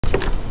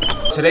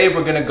Today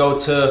we're gonna go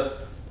to the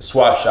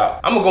swap shop.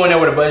 I'm gonna go in there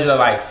with a budget of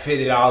like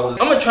 $50. I'm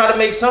gonna try to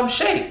make some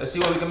shake. Let's see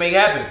what we can make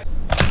happen.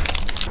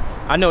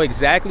 I know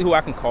exactly who I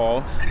can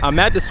call. I'm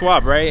at the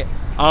swap, right?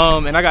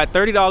 And I got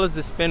 $30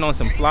 to spend on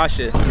some fly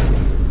shit.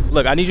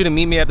 Look, I need you to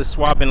meet me at the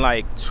swap in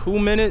like 2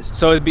 minutes.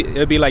 So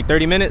it'd be like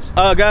 30 minutes.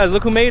 Guys,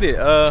 look who made it.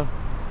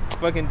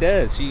 Fucking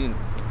Des. She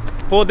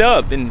pulled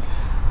up in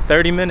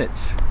 30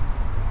 minutes.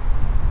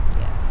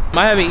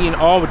 I haven't eaten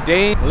all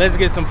day. Let's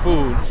get some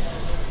food.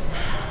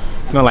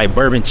 Smell like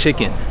bourbon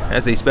chicken.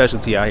 That's a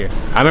specialty out here.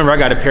 I remember I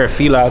got a pair of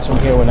felines from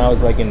here when I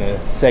was like in the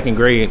 2nd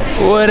grade.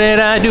 What did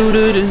I do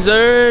to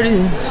deserve it? They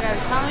got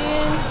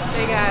Italian,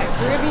 they got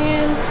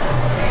Caribbean,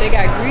 they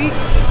got Greek.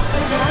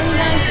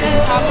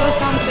 99-cent tacos,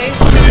 some safe.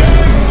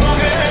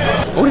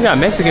 Oh, they got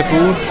Mexican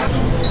food.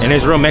 And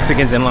there's real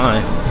Mexicans in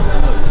line.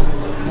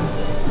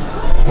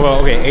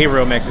 Well, okay, a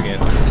real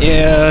Mexican.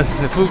 Yeah,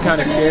 the food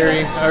kind of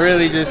scary. I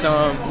really just,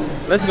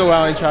 let's go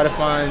out and try to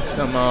find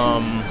some,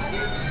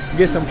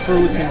 get some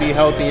fruits and be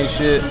healthy and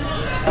shit.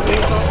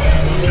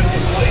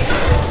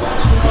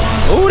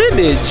 Oh, they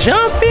been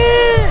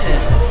jumping.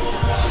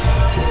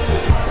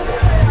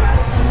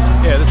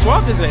 Yeah, the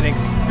swap is an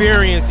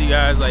experience, you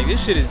guys. Like, this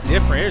shit is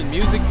different. There's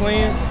music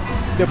playing.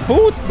 The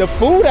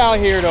food out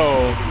here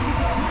though.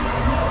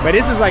 But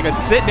this is like a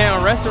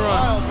sit-down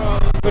restaurant.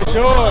 For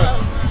sure.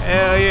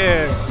 Hell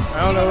yeah. I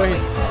don't know what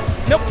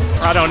nope.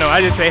 I don't know.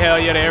 I just say hell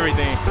yeah to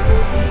everything.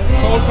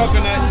 Cold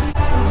coconuts.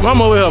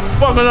 Mama with a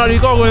fucking nutty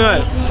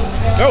coconut.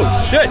 Oh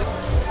shit.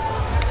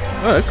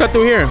 Oh, let's cut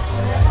through here.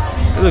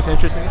 It looks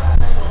interesting.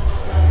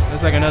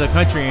 There's like another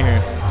country in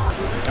here.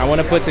 I want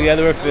to put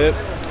together a fit.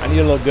 I need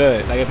to look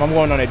good. Like if I'm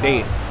going on a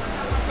date.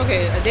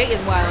 Okay, a date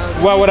is wild.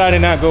 Why would I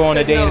not go on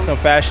a date in some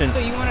fashion? So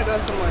you want to go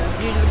somewhere?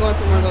 You're just going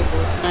somewhere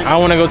local. I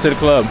want to go to the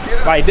club.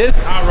 Like this,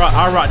 I'll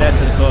rock that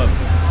to the club.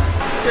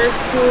 Shirt's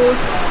cool.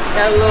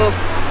 Got a little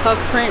puff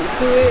print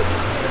to it.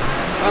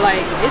 Or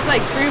like, it's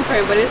like screen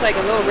print, but it's like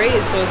a little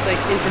raised, so it's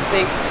like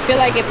interesting. I feel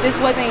like if this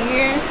wasn't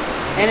here,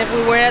 and if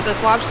we weren't at the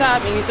swap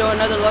shop and you throw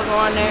another logo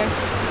on there.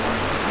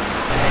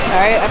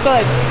 Alright, I feel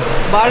like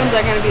bottoms are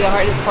gonna be the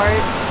hardest part.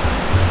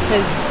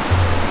 Cause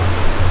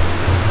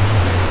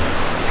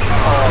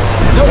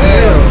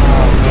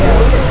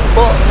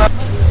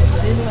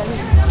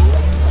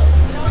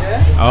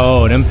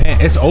oh, them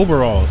pants. It's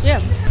overalls. yeah.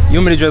 You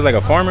want me to dress like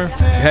a farmer?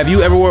 Have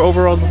you ever wore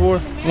overalls before?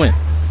 When?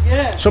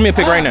 Yeah. Show me a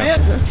pic right now.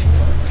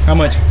 How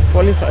much?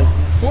 45.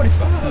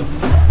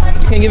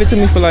 45. You can't give it to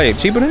me for like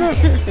cheaper than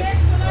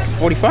that?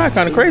 45,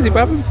 kind of crazy,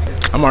 Papa.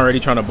 I'm already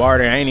trying to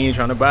barter. I ain't even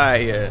trying to buy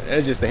it yet.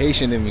 That's just the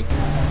Haitian in me.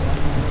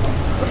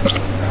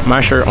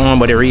 My shirt on,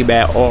 but the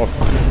Reebok off.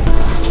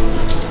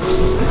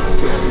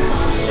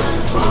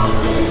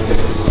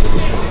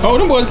 Oh,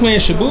 them boys playing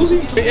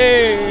Shabuzi?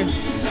 Yeah.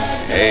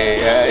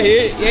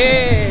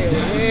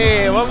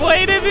 Yeah. My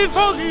boy did be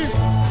funky.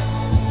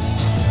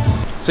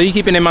 So you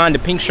keeping in mind the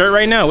pink shirt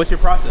right now? What's your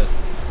process?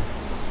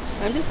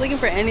 I'm just looking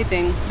for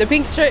anything. The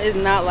pink shirt is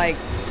not like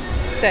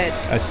set.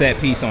 A set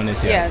piece on this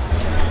here. Yeah. I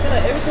feel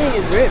like everything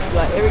is ripped.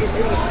 Like everything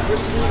is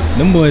ripped.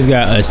 Them boys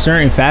got a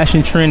certain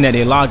fashion trend that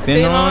they locked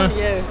in on.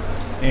 Yes.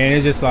 And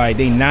it's just like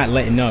they not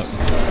letting up.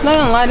 Not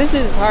gonna lie, this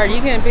is hard.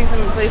 You can pick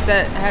some place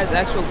that has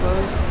actual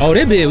clothes. Oh,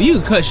 that bit, you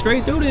can cut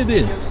straight through that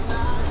bit.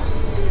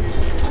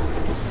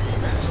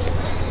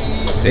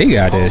 They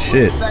got that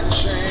shit.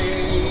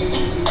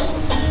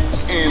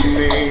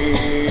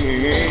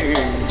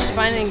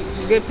 Finding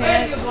good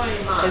pants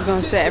is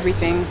gonna set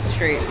everything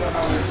straight.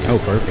 Oh,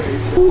 perfect.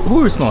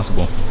 Who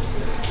responsible?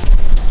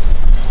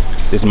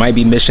 This might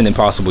be Mission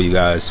Impossible, you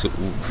guys.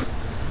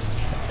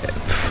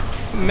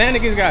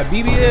 Mannequins got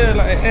BBL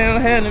like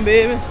Hannah,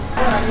 baby.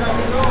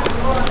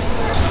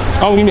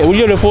 Oh, we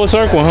did a full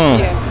circle, huh?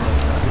 Yeah.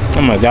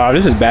 Oh my god,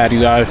 this is bad,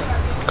 you guys.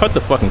 Cut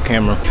the fucking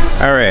camera.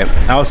 All right,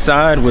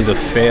 outside was a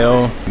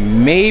fail.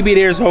 Maybe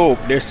there's hope.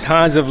 There's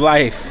signs of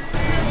life.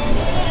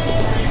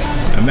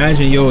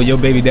 Imagine your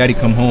baby daddy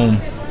come home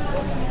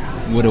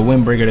with a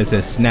windbreaker that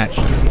says snatched.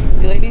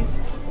 You ladies?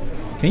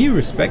 Can you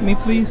respect me,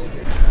 please?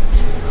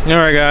 All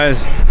right,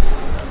 guys.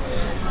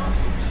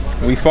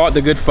 We fought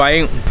the good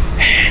fight.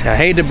 I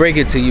hate to break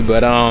it to you,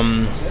 but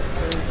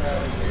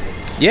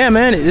yeah,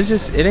 man, it's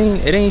just it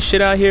ain't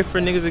shit out here for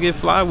niggas to get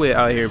fly with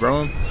out here,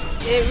 bro.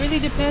 It really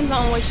depends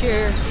on what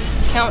your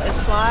count as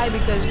fly,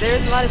 because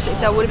there's a lot of shit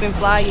that would have been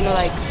fly, you know,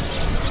 like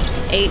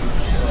 8,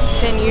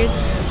 10 years,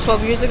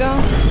 12 years ago.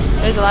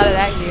 There's a lot of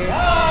that here.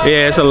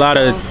 Yeah, it's a lot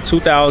of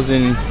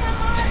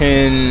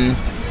 2010,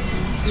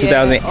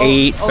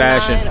 2008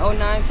 fashion.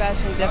 09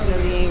 fashion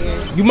definitely in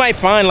here. You might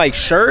find like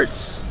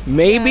shirts,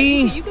 maybe.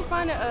 Yeah, you could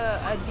find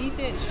a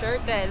decent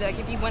shirt that like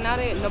if you went out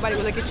it, nobody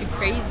would look at you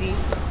crazy.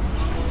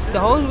 The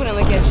hoes wouldn't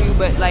look at you,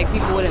 but like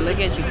people wouldn't look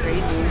at you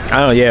crazy.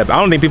 I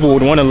don't think people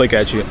would want to look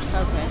at you.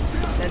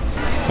 Okay.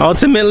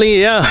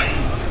 Ultimately, yeah.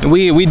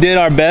 We did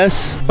our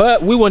best,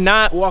 but we will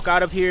not walk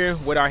out of here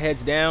with our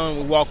heads down.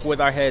 We walk with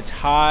our heads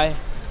high.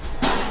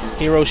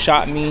 Hero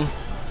shot me.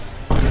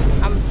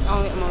 I'm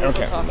only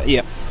okay. So tall.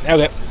 Yeah.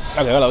 Okay,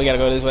 hold on, we gotta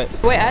go this way.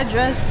 The way I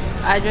dress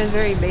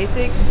very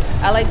basic.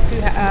 I like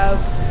to have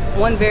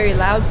one very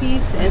loud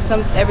piece and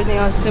everything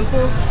else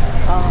simple.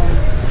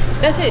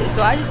 That's it.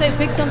 So I just say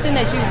pick something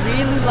that you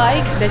really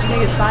like, that you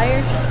think is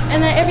fire,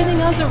 and then everything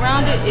else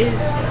around it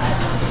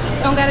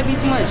don't gotta be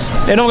too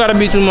much. It don't gotta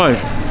be too much.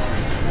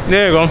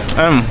 There you go.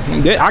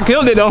 I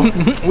killed it though.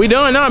 We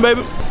done now,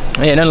 baby.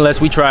 Yeah, nonetheless,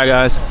 we try,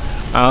 guys.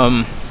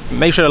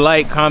 Make sure to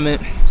like,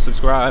 comment,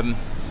 subscribe.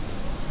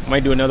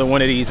 Might do another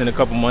one of these in a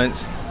couple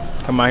months.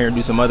 Come out here and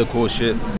do some other cool shit.